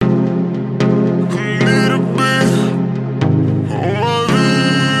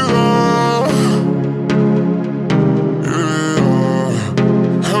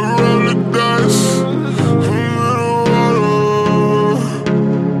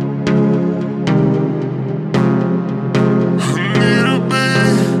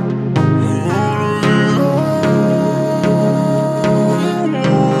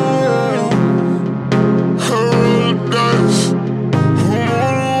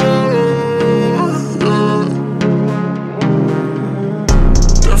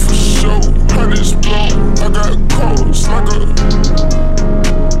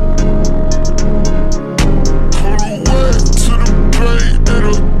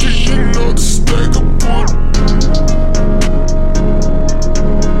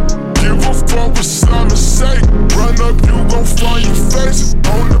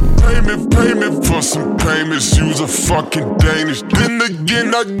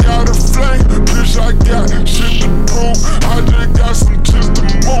I got a flame, bitch, I got shit to prove. I just got some chips to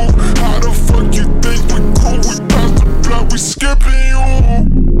move. How the fuck you think we cool? We pass the blunt, we skipping you.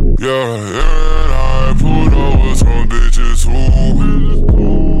 Yeah, and I pulled over some bitches who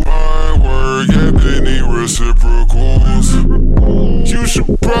my word, yeah, they need reciprocals. You should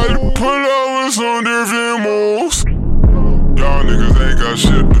probably pull up with some different moves. Y'all niggas ain't got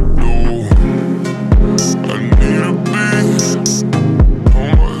shit to do. I need a beat on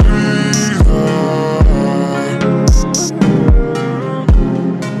my visa.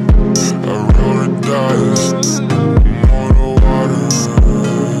 I roll the dice, I'm on the water.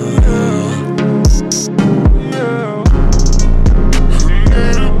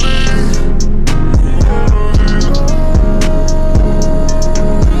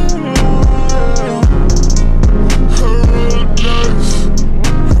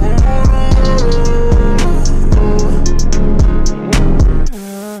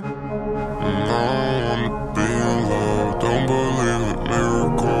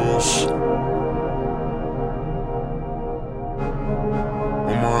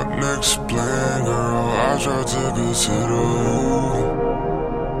 Next plan, girl, I try to consider you,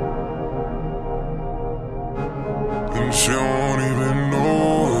 and she don't even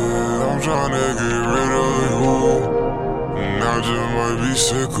know it. I'm tryna get rid of you, and I just might be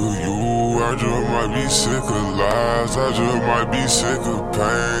sick of you. I just might be sick of lies. I just might be sick of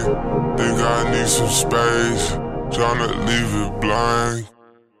pain. Think I need some space, tryna leave it blank.